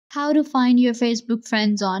How to find your Facebook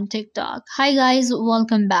friends on TikTok. Hi guys,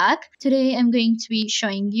 welcome back. Today I'm going to be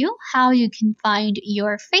showing you how you can find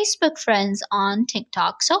your Facebook friends on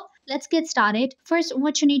TikTok. So let's get started. First,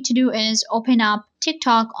 what you need to do is open up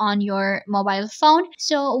TikTok on your mobile phone.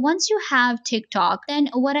 So once you have TikTok, then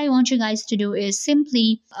what I want you guys to do is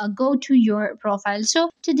simply go to your profile.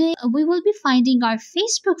 So today we will be finding our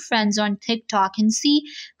Facebook friends on TikTok and see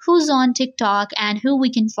who's on TikTok and who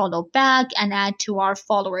we can follow back and add to our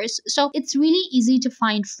followers. So it's really easy to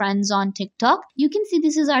find friends on TikTok. You can see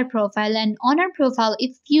this is our profile, and on our profile,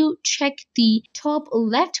 if you check the top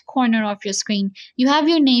left corner of your screen, you have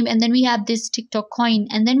your name, and then we have this TikTok coin,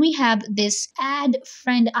 and then we have this add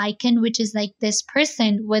friend icon, which is like this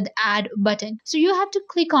person with add button. So you have to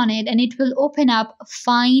click on it and it will open up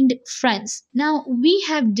find friends. Now we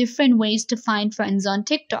have different ways to find friends on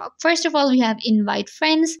TikTok. First of all, we have invite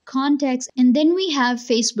friends, contacts, and then we have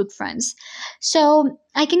Facebook friends. So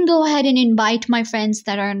I can go ahead and invite my friends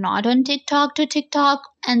that are not on TikTok to TikTok,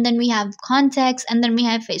 and then we have contacts, and then we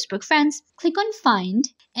have Facebook friends. Click on find,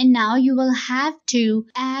 and now you will have to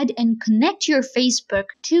add and connect your Facebook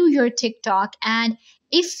to your TikTok. And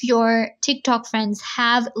if your TikTok friends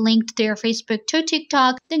have linked their Facebook to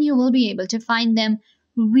TikTok, then you will be able to find them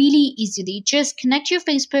really easily. Just connect your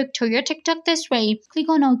Facebook to your TikTok this way, click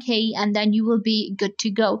on OK, and then you will be good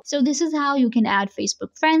to go. So this is how you can add Facebook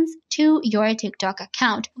friends to your TikTok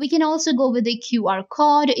account. We can also go with a QR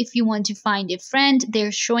code. If you want to find a friend,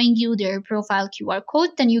 they're showing you their profile QR code,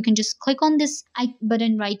 then you can just click on this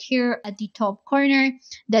button right here at the top corner.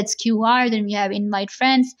 That's QR. Then we have invite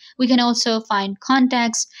friends. We can also find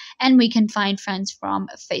contacts, and we can find friends from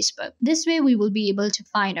Facebook. This way we will be able to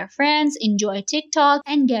find our friends, enjoy TikTok,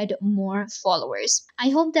 and get more followers. I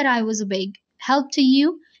hope that I was a big help to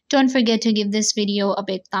you. Don't forget to give this video a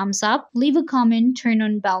big thumbs up, leave a comment, turn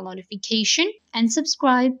on bell notification, and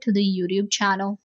subscribe to the YouTube channel.